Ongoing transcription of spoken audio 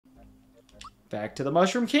Back to the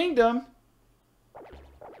Mushroom Kingdom.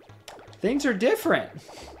 Things are different.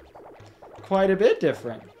 Quite a bit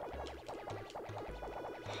different.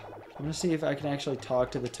 I'm going to see if I can actually talk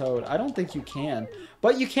to the toad. I don't think you can.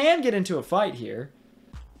 But you can get into a fight here.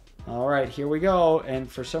 Alright, here we go. And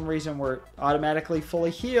for some reason, we're automatically fully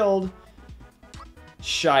healed.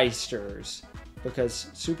 Shysters. Because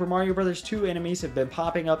Super Mario Bros. 2 enemies have been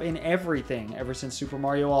popping up in everything ever since Super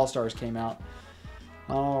Mario All-Stars came out.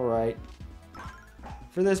 Alright.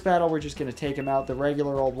 For this battle, we're just going to take him out the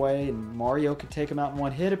regular old way, and Mario can take him out in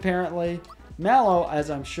one hit, apparently. Mallow, as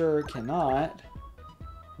I'm sure, cannot.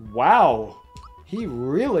 Wow! He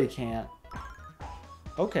really can't.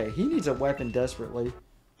 Okay, he needs a weapon desperately.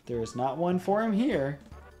 There is not one for him here.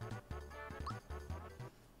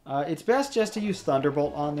 It's best just to use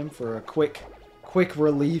Thunderbolt on them for a quick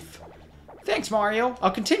relief. Thanks, Mario.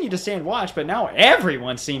 I'll continue to stand watch, but now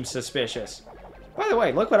everyone seems suspicious. By the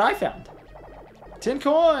way, look what I found. 10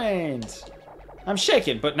 coins! I'm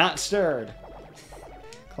shaken, but not stirred.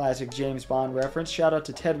 Classic James Bond reference. Shout out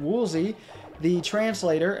to Ted Woolsey, the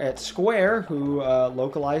translator at Square, who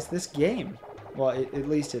localized this game. Well, at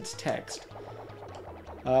least its text.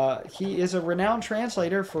 He is a renowned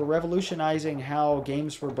translator for revolutionizing how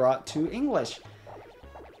games were brought to English.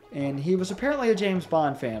 And he was apparently a James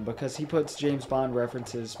Bond fan, because he puts James Bond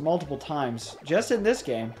references multiple times just in this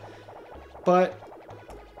game. But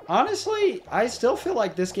honestly, I still feel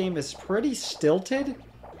like this game is pretty stilted.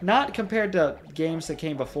 Not compared to games that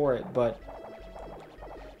came before it, but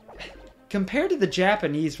compared to the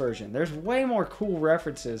Japanese version, there's way more cool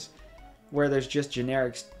references where there's just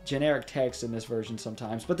generic text in this version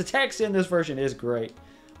sometimes. But the text in this version is great.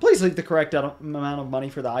 Please leave the correct amount of money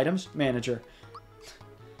for the items. Manager.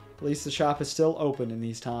 At least the shop is still open in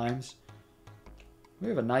these times. We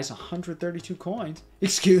have a nice 132 coins.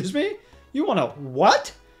 Excuse me? You want to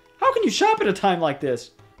what? How can you shop at a time like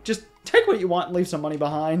this? Just take what you want and leave some money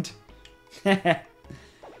behind.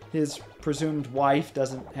 His presumed wife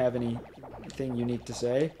doesn't have anything unique to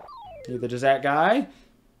say. Neither does that guy.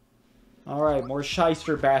 Alright, more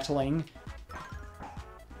shyster battling.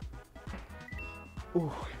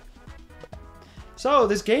 Ooh. So,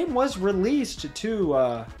 this game was released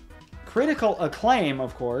to critical acclaim,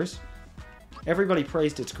 of course. Everybody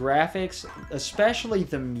praised its graphics, especially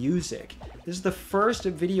the music. This is the first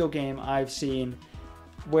video game I've seen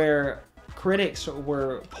where critics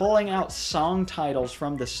were pulling out song titles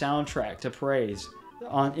from the soundtrack to praise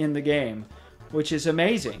in the game, which is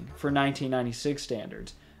amazing for 1996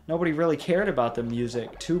 standards. Nobody really cared about the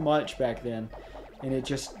music too much back then, and it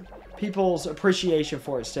just, people's appreciation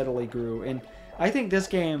for it steadily grew. And I think this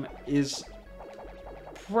game is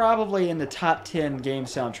probably in the top 10 game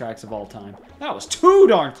soundtracks of all time. That was too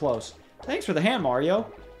darn close. Thanks for the hand,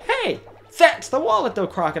 Mario. Hey, that's the wallet though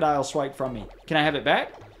Crocodile swiped from me. Can I have it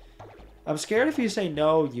back? I'm scared if you say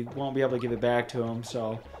no, you won't be able to give it back to him,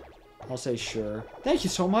 so I'll say sure. Thank you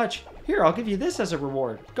so much. Here, I'll give you this as a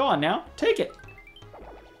reward. Go on now, take it.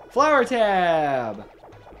 Flower tab!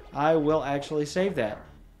 I will actually save that.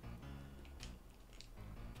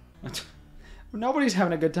 Nobody's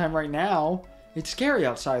having a good time right now. It's scary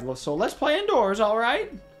outside, so let's play indoors,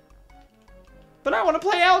 alright? But I want to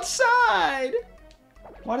play outside!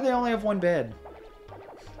 Why do they only have one bed?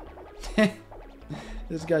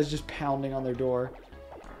 This guy's just pounding on their door.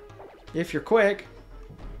 If you're quick.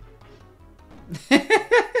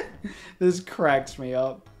 This cracks me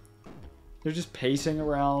up. They're just pacing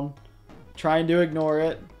around, trying to ignore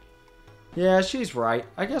it. Yeah, she's right.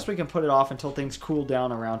 I guess we can put it off until things cool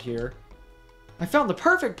down around here. I found the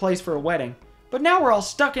perfect place for a wedding, but now we're all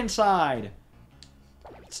stuck inside.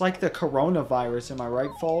 It's like the coronavirus, am I right,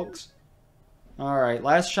 folks? Alright,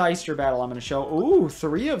 last shyster battle I'm going to show. Ooh,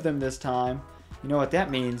 3 of them this time. You know what that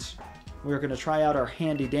means. We're going to try out our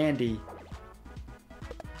handy-dandy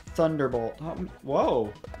Thunderbolt.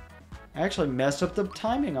 Whoa. I actually messed up the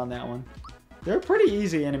timing on that one. They're pretty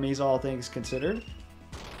easy enemies, all things considered.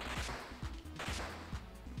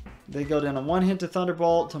 They go down a one hit to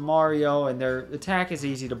Thunderbolt to Mario, and their attack is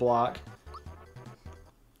easy to block.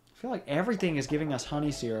 I feel like everything is giving us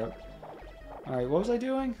honey syrup. Alright, what was I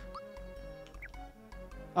doing?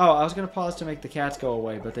 Oh, I was going to pause to make the cats go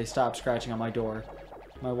away, but they stopped scratching on my door.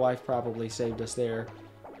 My wife probably saved us there.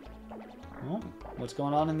 Well, what's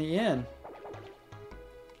going on in the inn?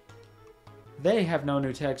 They have no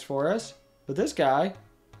new text for us. But this guy...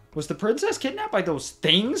 Was the princess kidnapped by those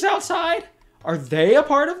things outside? Are they a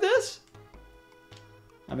part of this?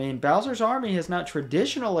 I mean, Bowser's Army has not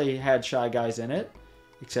traditionally had Shy Guys in it.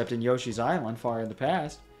 Except in Yoshi's Island far in the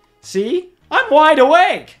past. See? I'm wide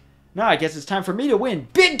awake! Now I guess it's time for me to win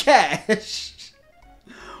big cash!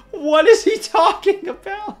 What is he talking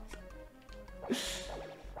about?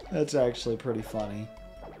 That's actually pretty funny.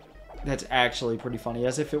 That's actually pretty funny,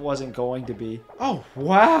 as if it wasn't going to be. Oh,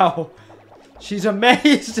 wow! She's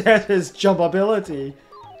amazed at his jump ability.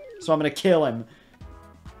 So I'm gonna kill him.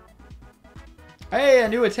 Hey, a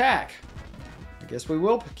new attack. I guess we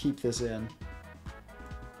will keep this in.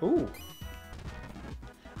 Ooh.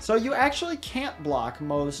 So you actually can't block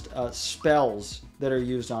most spells that are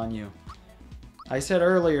used on you. I said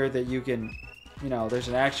earlier that you can, you know, there's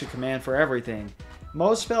an action command for everything.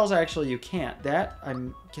 Most spells actually you can't. That, I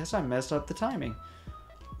guess I messed up the timing.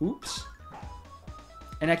 Oops.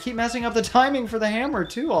 And I keep messing up the timing for the hammer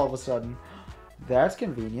too all of a sudden. That's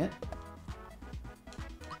convenient.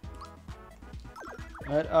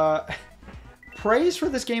 But, praise for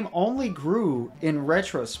this game only grew in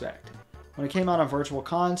retrospect. When it came out on Virtual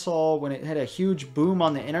Console, when it had a huge boom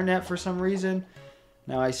on the internet for some reason.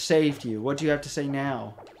 Now I saved you. What do you have to say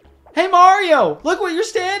now? Hey Mario! Look what you're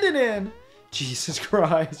standing in! Jesus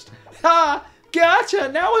Christ. Ha!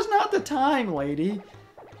 Gotcha! Now is not the time, lady.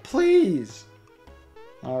 Please.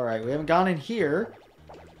 Alright, we haven't gone in here.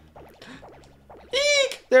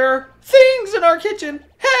 Eek! There are things in our kitchen!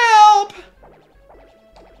 Help!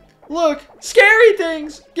 Look! Scary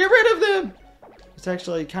things! Get rid of them! It's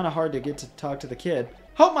actually kind of hard to get to talk to the kid.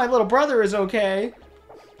 Hope my little brother is okay.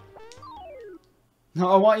 No,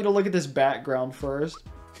 I want you to look at this background first.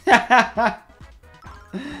 I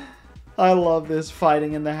love this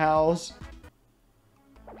fighting in the house.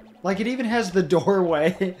 Like, it even has the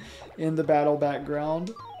doorway in the battle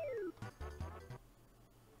background.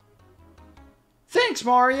 Thanks,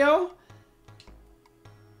 Mario!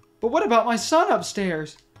 But what about my son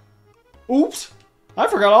upstairs? Oops! I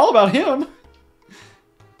forgot all about him!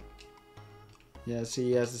 Yeah, see,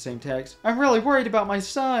 he has the same text. I'm really worried about my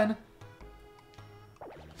son.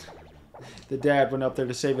 The dad went up there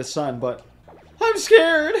to save his son, but I'm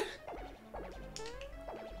scared.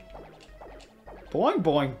 Boing,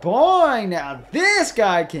 boing, boing. Now this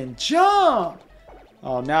guy can jump.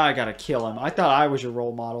 Oh, now I gotta kill him. I thought I was your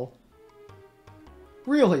role model.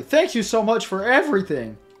 Really, thank you so much for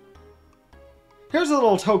everything. Here's a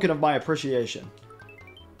little token of my appreciation.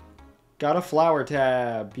 Got a flower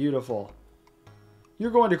tab. Beautiful.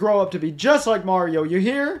 You're going to grow up to be just like Mario, you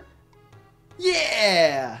hear?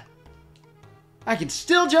 Yeah! I can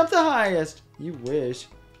still jump the highest. You wish.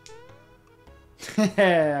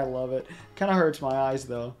 I love it. Kind of hurts my eyes,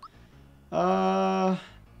 though. Oh.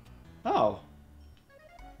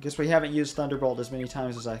 Guess we haven't used Thunderbolt as many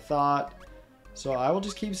times as I thought. So I will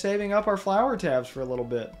just keep saving up our flower tabs for a little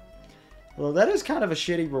bit. Well, that is kind of a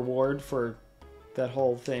shitty reward for that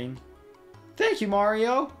whole thing. Thank you,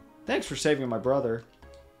 Mario. Thanks for saving my brother.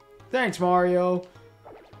 Thanks, Mario.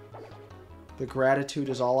 The gratitude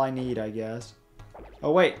is all I need, I guess.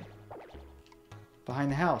 Oh, wait. Behind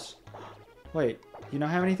the house. Wait, you don't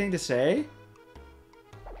have anything to say?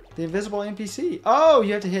 The invisible NPC. Oh,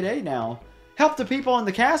 you have to hit A now. Help the people in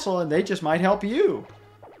the castle and they just might help you.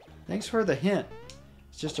 Thanks for the hint.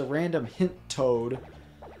 It's just a random hint toad.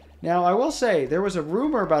 Now, I will say, there was a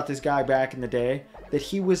rumor about this guy back in the day that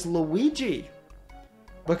he was Luigi.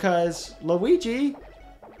 Because Luigi,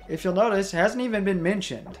 if you'll notice, hasn't even been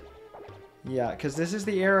mentioned. Yeah, because this is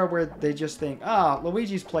the era where they just think, ah,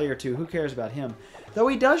 Luigi's player 2, who cares about him? Though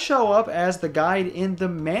he does show up as the guide in the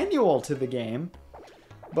manual to the game.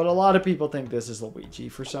 But a lot of people think this is Luigi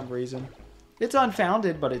for some reason. It's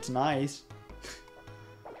unfounded, but it's nice.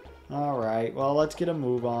 Alright, well, let's get a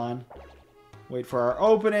move on. Wait for our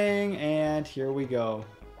opening, and here we go.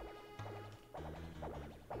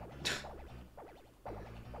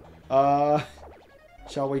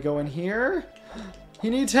 Shall we go in here? He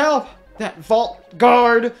needs help! That vault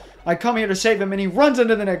guard! I come here to save him and he runs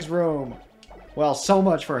into the next room! Well, so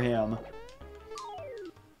much for him.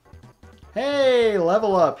 Hey,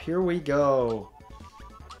 level up. Here we go.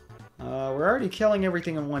 We're already killing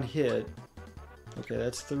everything in one hit. Okay,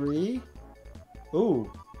 that's 3.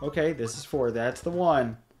 Ooh, okay, this is 4. That's the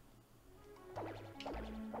one.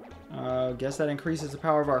 Guess that increases the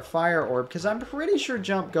power of our fire orb, because I'm pretty sure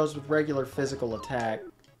jump goes with regular physical attack.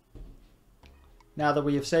 Now that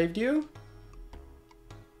we have saved you?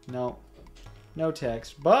 No. No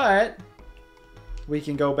text. But we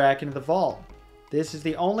can go back into the vault. This is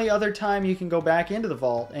the only other time you can go back into the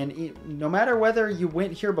vault. And no matter whether you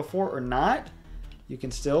went here before or not, you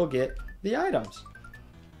can still get the items.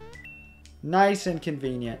 Nice and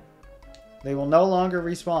convenient. They will no longer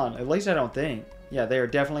respawn. At least I don't think. Yeah, they are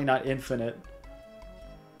definitely not infinite.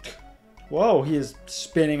 Whoa, he is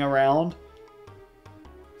spinning around.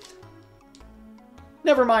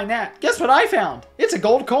 Never mind that. Guess what I found? It's a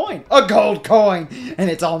gold coin. A gold coin! And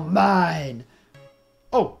it's all mine.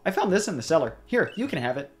 Oh, I found this in the cellar. Here, you can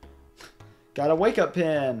have it. Got a wake-up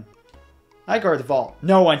pin. I guard the vault.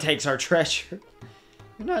 No one takes our treasure.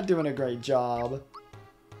 You're not doing a great job.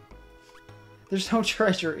 There's no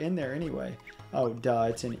treasure in there anyway. Oh, duh.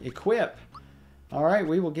 It's an equip. Alright,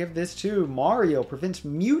 we will give this to Mario. Prevents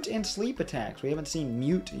mute and sleep attacks. We haven't seen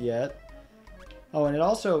mute yet. Oh, and it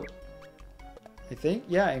also, I think,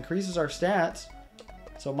 yeah, increases our stats.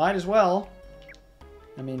 So might as well.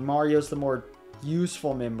 I mean, Mario's the more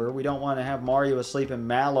useful member. We don't want to have Mario asleep and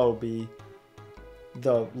Mallow be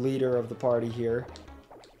the leader of the party here.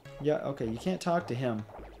 Yeah, okay, you can't talk to him.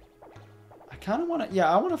 I kind of want to, yeah,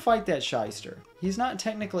 I want to fight that shyster. He's not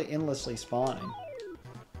technically endlessly spawning.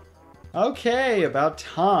 Okay, about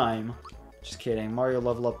time. Just kidding. Mario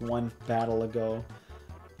leveled up one battle ago.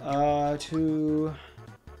 I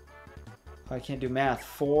can't do math.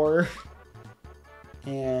 4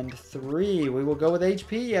 and 3. We will go with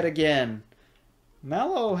HP yet again.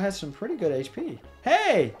 Mallow has some pretty good HP.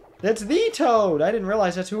 Hey! That's the Toad! I didn't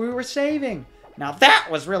realize that's who we were saving. Now that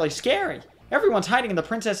was really scary. Everyone's hiding in the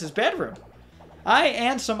princess's bedroom. I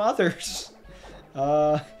and some others.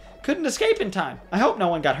 Couldn't escape in time. I hope no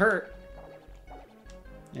one got hurt.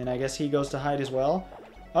 And I guess he goes to hide as well.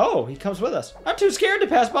 Oh, he comes with us. I'm too scared to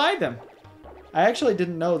pass by them. I actually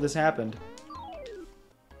didn't know this happened.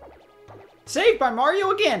 Saved by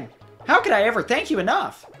Mario again. How could I ever thank you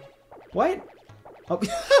enough? What? Oh.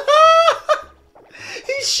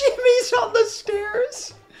 He shimmies on the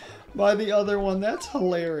stairs by the other one. That's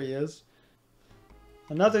hilarious.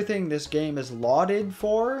 Another thing this game is lauded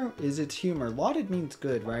for is its humor. Lauded means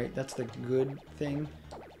good, right? That's the good thing.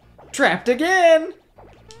 Trapped again!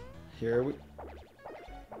 Here we...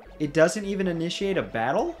 It doesn't even initiate a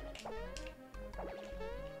battle?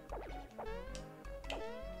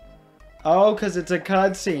 Oh, because it's a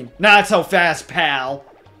cutscene. Not so fast, pal.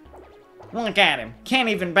 Look at him. Can't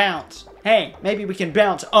even bounce. Hey, maybe we can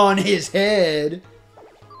bounce on his head.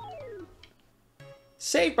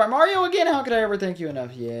 Saved by Mario again? How could I ever thank you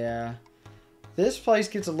enough? Yeah. This place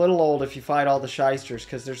gets a little old if you fight all the shysters,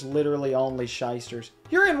 because there's literally only shysters.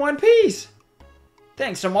 You're in one piece!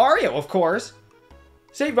 Thanks to Mario, of course.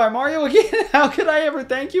 Saved by Mario again? How could I ever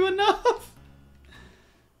thank you enough?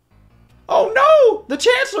 Oh no! The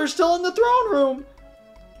Chancellor's still in the throne room!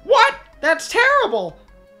 What? That's terrible!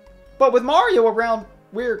 But with Mario around,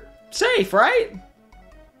 we're safe, right?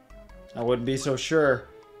 I wouldn't be so sure.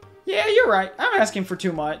 Yeah, you're right. I'm asking for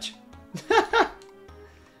too much.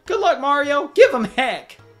 Good luck, Mario. Give him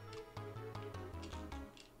heck.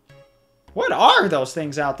 What are those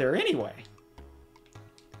things out there anyway?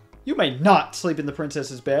 You may not sleep in the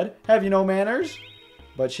princess's bed. Have you no manners?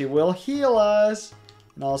 But she will heal us.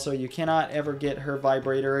 And also, you cannot ever get her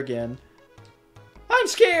vibrator again. I'm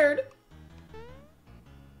scared.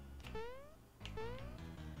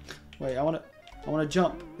 Wait, I want to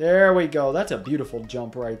jump. There we go. That's a beautiful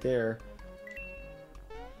jump right there.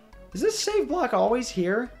 Is this save block always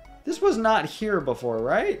here? This was not here before,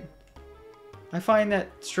 right? I find that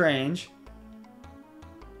strange.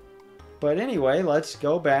 But anyway, let's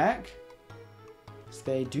go back.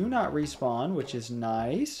 They do not respawn, which is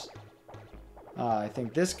nice. I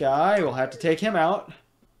think this guy, will have to take him out.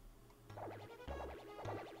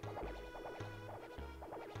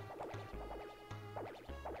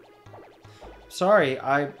 Sorry,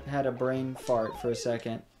 I had a brain fart for a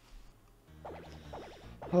second.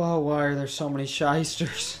 Oh, why are there so many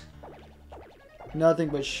shysters? Nothing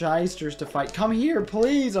but shysters to fight. Come here,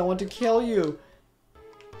 please. I want to kill you.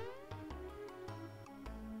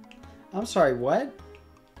 I'm sorry, what?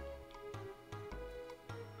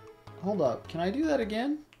 Hold up. Can I do that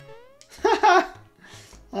again? I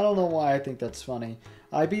don't know why I think that's funny.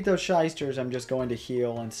 I beat those shysters. I'm just going to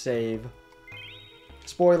heal and save.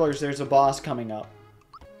 Spoilers, there's a boss coming up.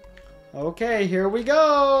 Okay, here we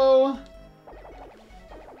go.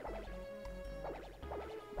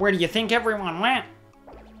 Where do you think everyone went?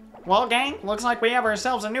 Well, gang, looks like we have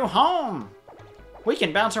ourselves a new home. We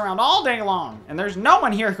can bounce around all day long, and there's no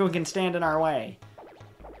one here who can stand in our way.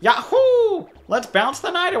 Yahoo! Let's bounce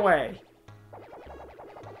the night away.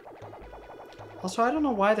 Also, I don't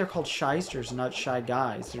know why they're called shysters and not shy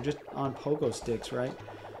guys. They're just on pogo sticks, right?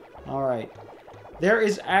 Alright. There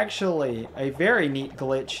is actually a very neat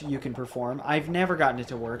glitch you can perform. I've never gotten it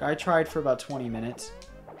to work. I tried for about 20 minutes.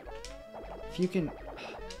 If you can...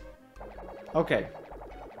 Okay.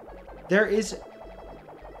 There is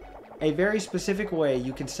a very specific way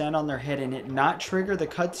you can stand on their head and it not trigger the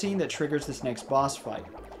cutscene that triggers this next boss fight.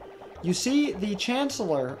 You see the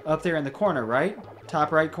Chancellor up there in the corner, right?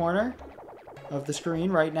 Top right corner? of the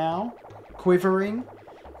screen right now, quivering.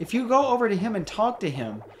 If you go over to him and talk to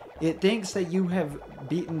him, it thinks that you have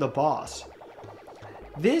beaten the boss.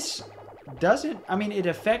 This doesn't, I mean, it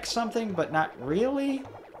affects something, but not really.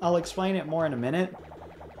 I'll explain it more in a minute.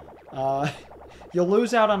 You'll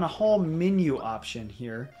lose out on a whole menu option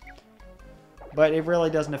here, but it really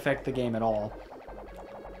doesn't affect the game at all.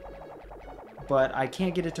 But I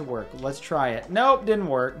can't get it to work. Let's try it. Nope, didn't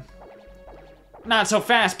work. Not so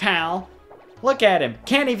fast, pal. Look at him.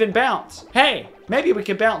 Can't even bounce. Hey, maybe we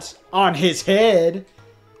could bounce on his head.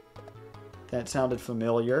 That sounded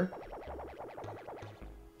familiar.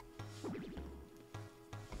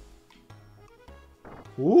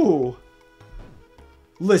 Ooh.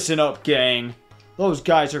 Listen up, gang. These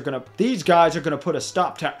guys are gonna put a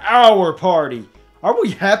stop to our party. Are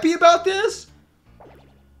we happy about this?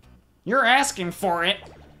 You're asking for it.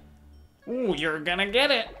 Ooh, you're gonna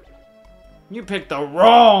get it. You picked the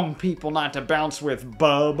wrong people not to bounce with,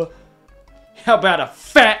 bub. How about a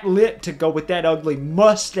fat lip to go with that ugly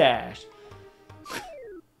mustache?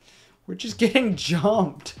 We're just getting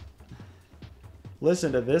jumped.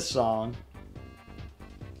 Listen to this song.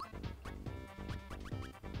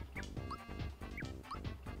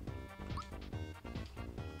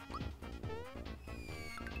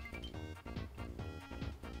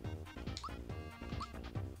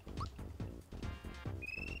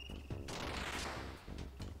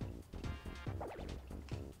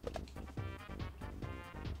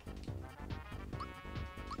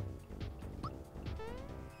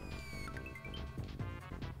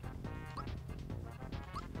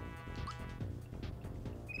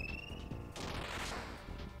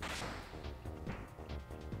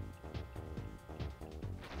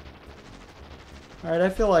 Alright, I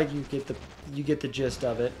feel like you get the gist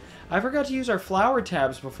of it. I forgot to use our flower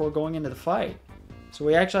tabs before going into the fight. So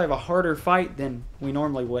we actually have a harder fight than we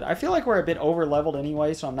normally would. I feel like we're a bit over leveled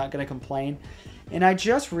anyway, so I'm not going to complain. And I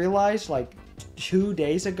just realized like 2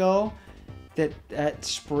 days ago that that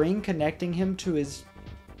spring connecting him to his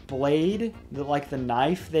blade, like the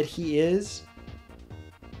knife that he is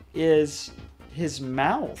his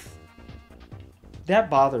mouth. That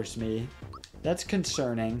bothers me. That's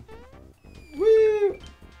concerning. Woo!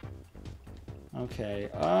 Okay,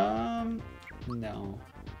 no.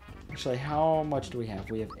 Actually, how much do we have?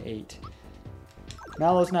 We have 8.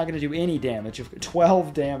 Mallow's not going to do any damage.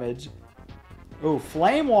 12 damage. Ooh,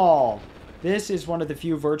 Flame Wall! This is one of the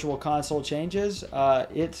few Virtual Console changes.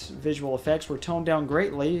 Its visual effects were toned down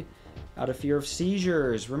greatly out of fear of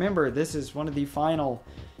seizures. Remember, this is one of the final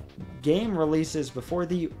game releases before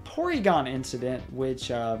the Porygon incident, which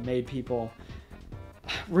made people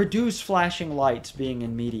reduce flashing lights being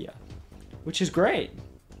in media, which is great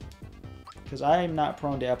because I am not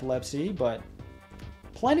prone to epilepsy, but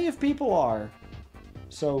plenty of people are.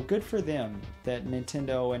 So good for them that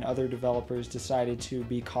Nintendo and other developers decided to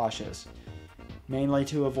be cautious, mainly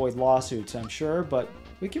to avoid lawsuits, I'm sure, but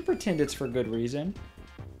we can pretend it's for good reason.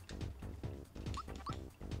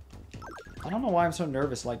 I don't know why I'm so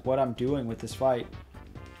nervous, like what I'm doing with this fight.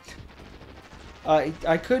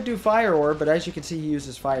 I could do Fire Orb, but as you can see, he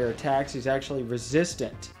uses fire attacks. He's actually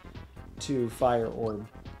resistant to Fire Orb.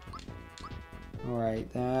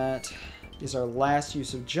 Alright, that is our last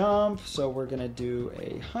use of jump, so we're going to do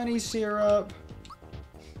a honey syrup.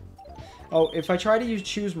 Oh, if I try to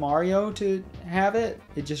choose Mario to have it,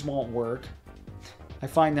 it just won't work. I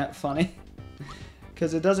find that funny.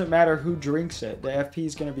 Because it doesn't matter who drinks it. The FP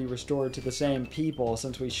is going to be restored to the same people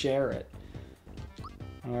since we share it.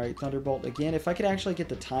 Alright, Thunderbolt again. If I could actually get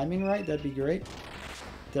the timing right, that'd be great.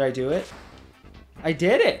 Did I do it? I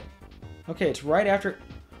did it! Okay, it's right after...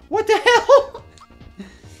 What the hell?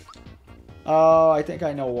 Oh, I think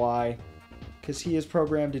I know why. Because he is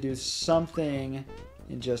programmed to do something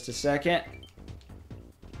in just a second.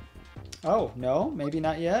 Oh, no, maybe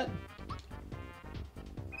not yet.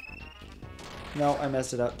 No, I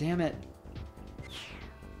messed it up. Damn it.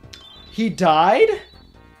 He died?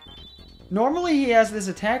 Normally he has this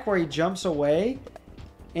attack where he jumps away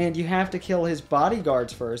and you have to kill his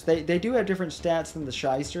bodyguards first. They do have different stats than the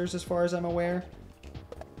shysters as far as I'm aware.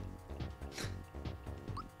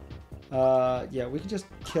 Yeah, we can just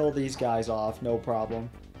kill these guys off, no problem.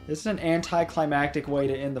 This is an anticlimactic way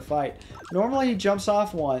to end the fight. Normally he jumps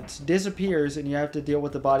off once, disappears, and you have to deal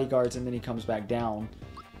with the bodyguards and then he comes back down.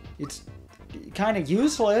 It's kind of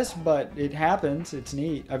useless, but it happens. It's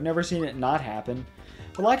neat. I've never seen it not happen.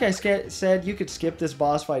 But like I said, you could skip this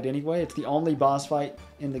boss fight anyway. It's the only boss fight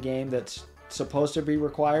in the game that's supposed to be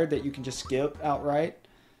required that you can just skip outright.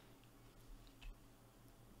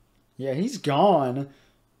 Yeah, he's gone.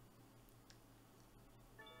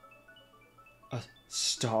 A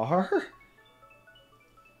star?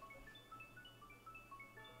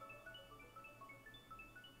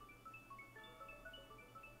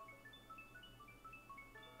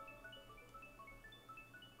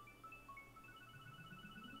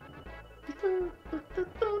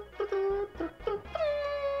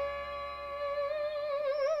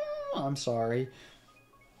 Oh, I'm sorry.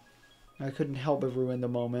 I couldn't help but ruin the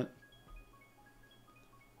moment.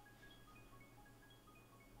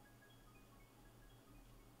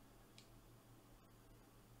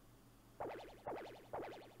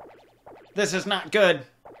 This is not good.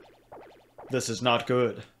 This is not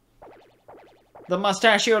good. The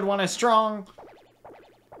mustachioed one is strong.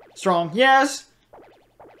 Strong, yes.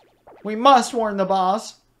 We must warn the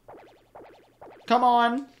boss. Come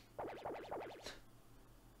on.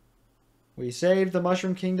 We saved the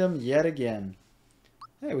Mushroom Kingdom yet again.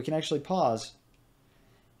 Hey, we can actually pause.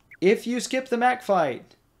 If you skip the mech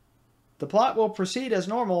fight, the plot will proceed as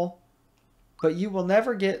normal, but you will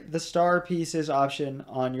never get the star pieces option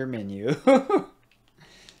on your menu.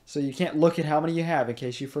 So you can't look at how many you have in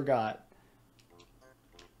case you forgot.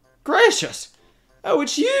 Gracious! Oh,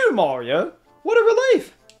 it's you, Mario! What a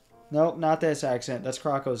relief! Nope, not this accent. That's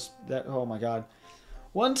Krako's... Oh my god.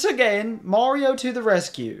 Once again, Mario to the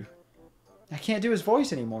rescue. I can't do his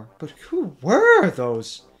voice anymore. But who were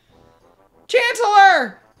those?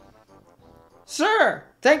 Chancellor! Sir,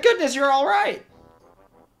 thank goodness you're alright.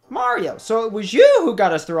 Mario, so it was you who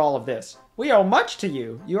got us through all of this. We owe much to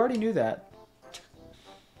you. You already knew that.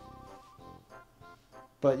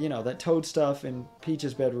 But, you know, that Toad stuff in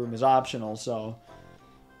Peach's bedroom is optional, so...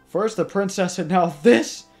 First the princess and now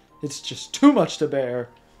this? It's just too much to bear.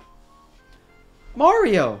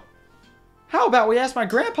 Mario! How about we ask my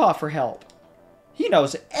grandpa for help? He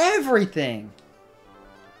knows everything.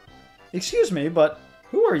 Excuse me, but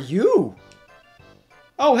who are you?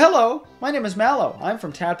 Oh, hello. My name is Mallow. I'm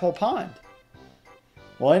from Tadpole Pond.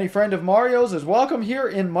 Well, any friend of Mario's is welcome here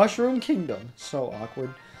in Mushroom Kingdom. So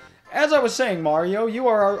awkward. As I was saying, Mario, you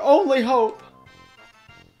are our only hope.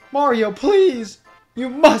 Mario, please! You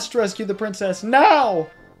must rescue the princess now!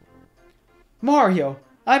 Mario,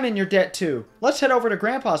 I'm in your debt too. Let's head over to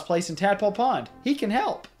Grandpa's place in Tadpole Pond. He can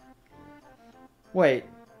help. Wait,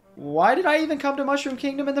 why did I even come to Mushroom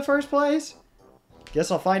Kingdom in the first place?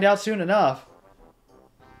 Guess I'll find out soon enough.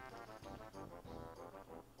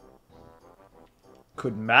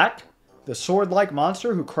 Could Mac, the sword-like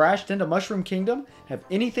monster who crashed into Mushroom Kingdom, have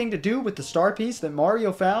anything to do with the star piece that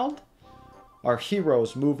Mario found? Our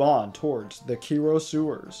heroes move on towards the Kiro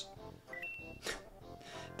Sewers.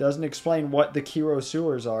 Doesn't explain what the Kiro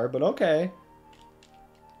Sewers are, but okay.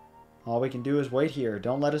 All we can do is wait here.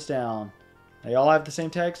 Don't let us down. They all have the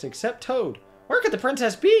same text except Toad. Where could the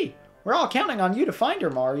princess be? We're all counting on you to find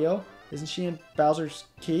her, Mario. Isn't she in Bowser's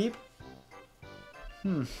Keep?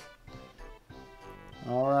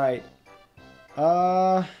 Alright.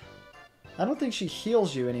 I don't think she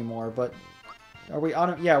heals you anymore, but... Are we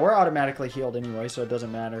yeah, we're automatically healed anyway, so it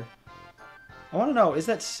doesn't matter. I want to know, is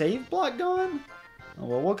that save block gone? Oh,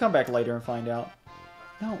 well, we'll come back later and find out.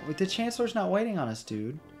 No, the Chancellor's not waiting on us,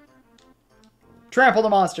 dude. Trample the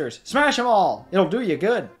monsters! Smash them all! It'll do you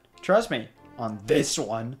good. Trust me. On this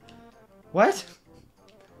one. What?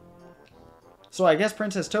 So I guess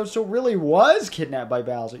Princess Toadstool really was kidnapped by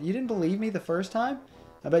Bowser. You didn't believe me the first time?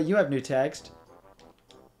 I bet you have new text.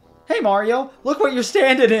 Hey Mario, look what you're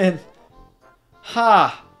standing in!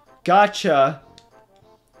 Ha! Gotcha!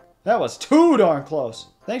 That was too darn close.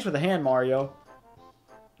 Thanks for the hand, Mario.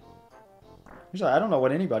 Usually, I don't know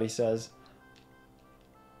what anybody says.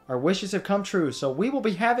 Our wishes have come true, so we will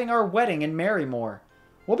be having our wedding in Marrymore.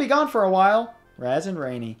 We'll be gone for a while. Raz and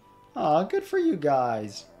Rainy. Aw, good for you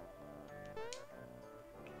guys.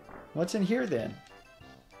 What's in here then?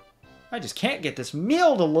 I just can't get this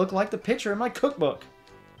meal to look like the picture in my cookbook.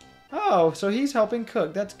 Oh, so he's helping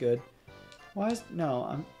cook. That's good. Why is... No,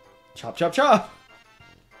 I'm... Chop, chop, chop!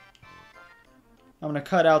 I'm gonna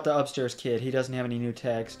cut out the upstairs kid. He doesn't have any new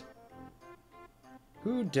text.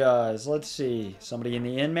 Who does? Let's see. Somebody in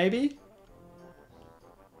the inn, maybe?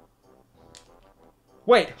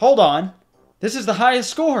 Wait, hold on. This is the highest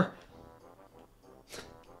score.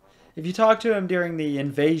 If you talk to him during the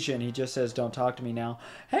invasion, he just says, don't talk to me now.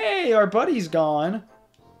 Hey, our buddy's gone.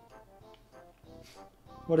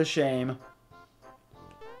 What a shame.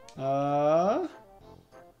 Yeah,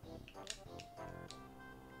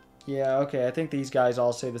 okay, I think these guys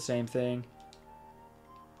all say the same thing.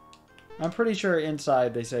 I'm pretty sure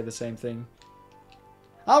inside they say the same thing.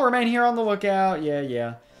 I'll remain here on the lookout.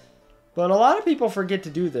 Yeah. But a lot of people forget to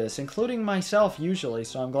do this, including myself usually,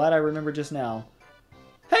 so I'm glad I remembered just now.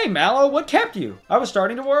 Hey, Mallow, what kept you? I was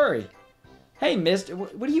starting to worry. Hey, Mist,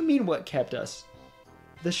 what do you mean what kept us?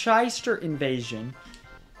 The Shyster invasion.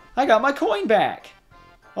 I got my coin back.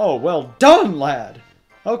 Oh, well done, lad.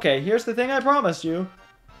 Okay, here's the thing I promised you.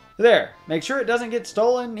 There, make sure it doesn't get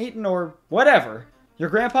stolen, eaten, or whatever. Your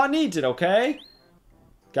grandpa needs it, okay?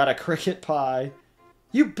 Got a cricket pie.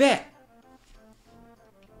 You bet.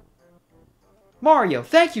 Mario,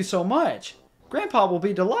 thank you so much. Grandpa will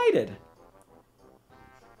be delighted.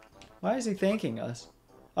 Why is he thanking us?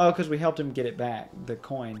 Oh, because we helped him get it back, the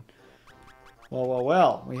coin. Well, well,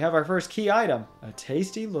 well. We have our first key item. A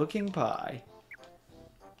tasty looking pie.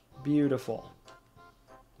 Beautiful.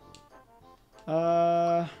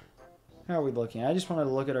 How are we looking? I just wanted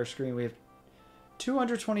to look at our screen. We have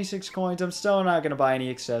 226 coins. I'm still not going to buy any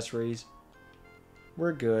accessories.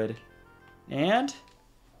 We're good. And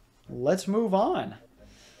let's move on.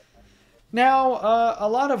 Now, a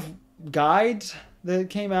lot of guides that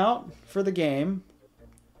came out for the game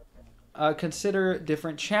consider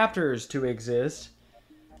different chapters to exist,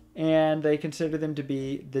 and they consider them to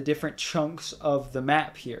be the different chunks of the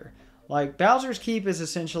map here. Like Bowser's Keep is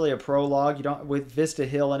essentially a prologue. You don't, with Vista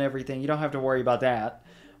Hill and everything, you don't have to worry about that.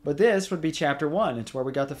 But this would be Chapter 1. It's where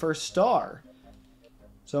we got the first star.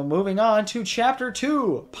 So moving on to Chapter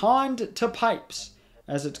 2, Pond to Pipes,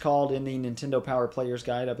 as it's called in the Nintendo Power Player's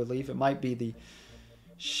Guide. I believe it might be the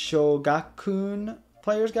Shogakun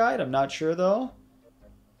Player's Guide. I'm not sure though.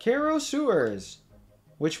 Karo Sewers,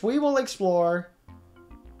 which we will explore.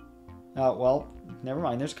 Oh, well, never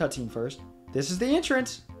mind. There's a cutscene first. This is the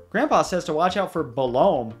entrance. Grandpa says to watch out for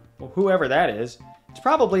Balome, well, whoever that is. It's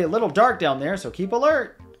probably a little dark down there, so keep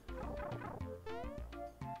alert.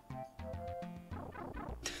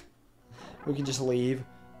 We can just leave.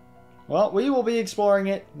 Well, we will be exploring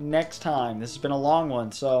it next time. This has been a long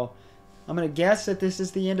one, so I'm going to guess that this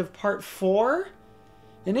is the end of part 4.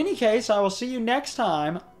 In any case, I will see you next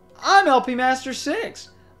time. I'm LP Master 6.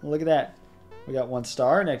 Look at that. We got 1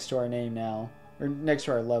 star next to our name now. Or next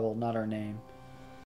to our level, not our name.